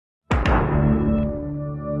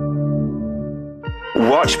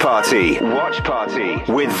Watch Party. Watch Party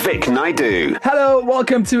with Vic Naidu. Hello,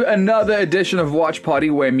 welcome to another edition of Watch Party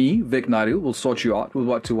where me, Vic Naidu, will sort you out with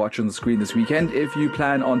what to watch on the screen this weekend if you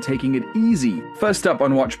plan on taking it easy. First up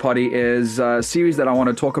on Watch Party is a series that I want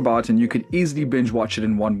to talk about, and you could easily binge watch it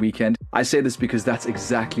in one weekend. I say this because that's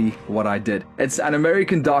exactly what I did. It's an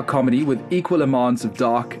American dark comedy with equal amounts of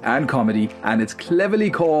dark and comedy, and it's cleverly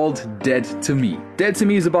called Dead to Me. Dead to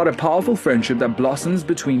Me is about a powerful friendship that blossoms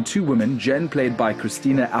between two women, Jen, played by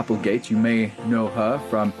Christina Applegate. You may know her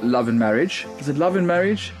from Love and Marriage. Is it Love and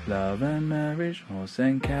Marriage? Love and Marriage, Horse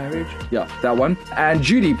and Carriage. Yeah, that one. And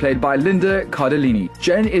Judy, played by Linda Cardellini.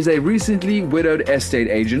 Jen is a recently widowed estate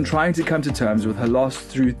agent trying to come to terms with her loss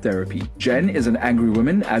through therapy. Jen is an angry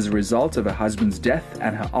woman as a result of her husband's death,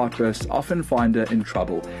 and her outbursts often find her in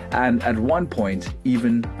trouble, and at one point,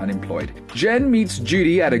 even unemployed. Jen meets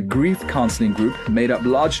Judy at a grief counseling group made up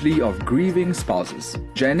largely of grieving spouses.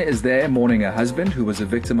 Jen is there mourning her husband, who was a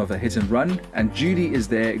victim of a hit and run, and Judy is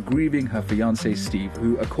there grieving her fiancé Steve,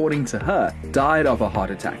 who, according to her, died of a heart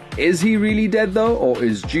attack. Is he really dead though, or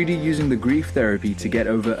is Judy using the grief therapy to get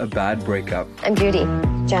over a bad breakup? I'm Judy.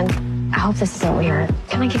 Jen, I hope this isn't weird.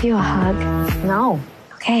 Can I give you a hug? No.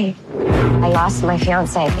 Okay. I lost my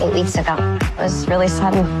fiancé 8 weeks ago. It was really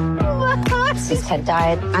sudden. His kid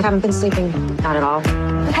died. I haven't been sleeping. Not at all.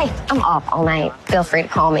 But hey, I'm up all night. Feel free to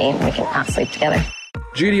call me and we can not sleep together.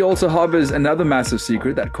 Judy also harbors another massive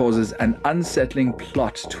secret that causes an unsettling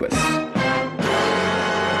plot twist.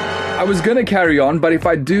 I was gonna carry on, but if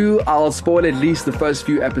I do, I'll spoil at least the first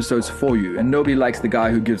few episodes for you, and nobody likes the guy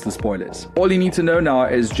who gives the spoilers. All you need to know now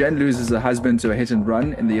is Jen loses her husband to a hit and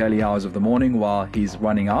run in the early hours of the morning while he's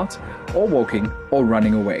running out, or walking, or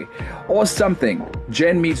running away, or something.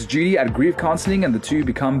 Jen meets Judy at grief counseling and the two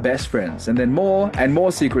become best friends, and then more and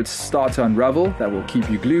more secrets start to unravel that will keep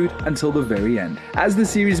you glued until the very end. As the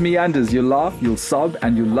series meanders, you'll laugh, you'll sob,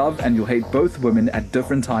 and you'll love and you'll hate both women at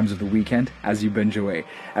different times of the weekend as you binge away.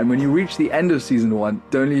 And when you reach the end of season 1,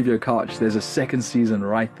 don't leave your couch. There's a second season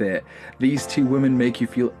right there. These two women make you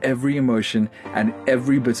feel every emotion and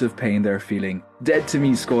every bit of pain they're feeling. Dead to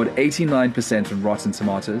Me scored 89% on Rotten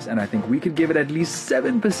Tomatoes, and I think we could give it at least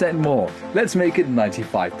 7% more. Let's make it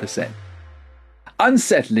 95%.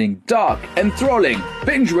 Unsettling, dark, enthralling,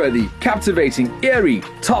 binge-worthy, captivating, eerie,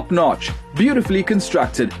 top-notch, beautifully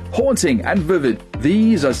constructed, haunting, and vivid.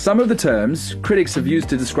 These are some of the terms critics have used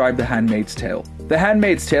to describe The Handmaid's Tale. The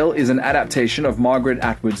Handmaid's Tale is an adaptation of Margaret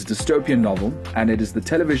Atwood's dystopian novel, and it is the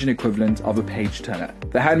television equivalent of a page-turner.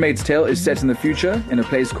 The Handmaid's Tale is set in the future in a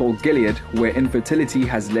place called Gilead, where infertility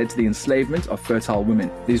has led to the enslavement of fertile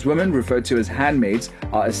women. These women, referred to as handmaids,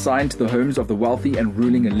 are assigned to the homes of the wealthy and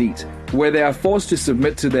ruling elite, where they are forced to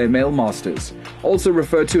submit to their male masters. Also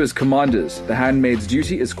referred to as commanders, the handmaid's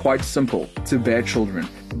duty is quite simple: to bear children.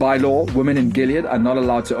 By law, women in Gilead are not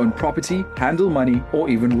allowed to own property, handle money, or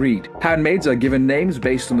even read. Handmaids are given names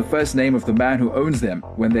based on the first name of the man who owns them.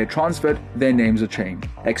 When they're transferred, their names are changed.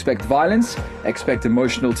 Expect violence, expect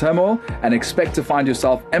emotional turmoil, and expect to find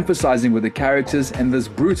yourself emphasizing with the characters in this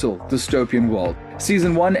brutal dystopian world.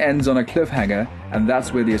 Season 1 ends on a cliffhanger, and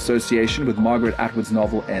that's where the association with Margaret Atwood's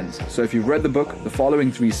novel ends. So if you've read the book, the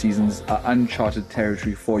following 3 seasons are uncharted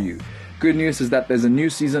territory for you. Good news is that there's a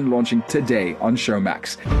new season launching today on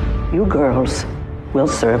Showmax. You girls will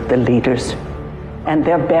serve the leaders and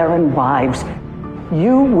their barren wives.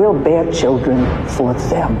 You will bear children for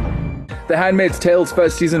them. The Handmaid's Tale's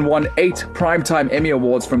first season won 8 Primetime Emmy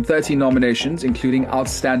Awards from 13 nominations, including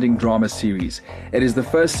Outstanding Drama Series. It is the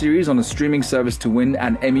first series on a streaming service to win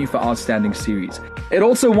an Emmy for Outstanding Series. It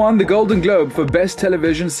also won the Golden Globe for Best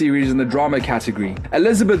Television Series in the Drama category.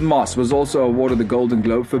 Elizabeth Moss was also awarded the Golden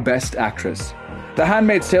Globe for Best Actress. The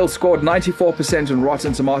Handmaid's Tale scored 94% on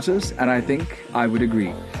Rotten Tomatoes, and I think I would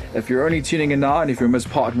agree. If you're only tuning in now and if you missed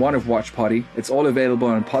part 1 of Watch Party, it's all available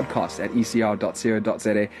on podcast at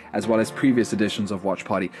ecr.co.za, as well as previous editions of Watch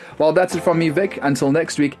Party. Well, that's it from me, Vic. Until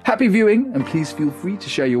next week, happy viewing, and please feel free to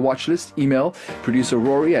share your watch list. Email producer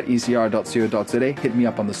Rory at ecr.co.za. Hit me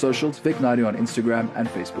up on the socials, Vic Naidu on Instagram and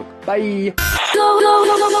Facebook. Bye!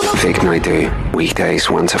 Vic Naidu, weekdays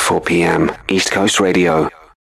 1 to 4 p.m. East Coast Radio.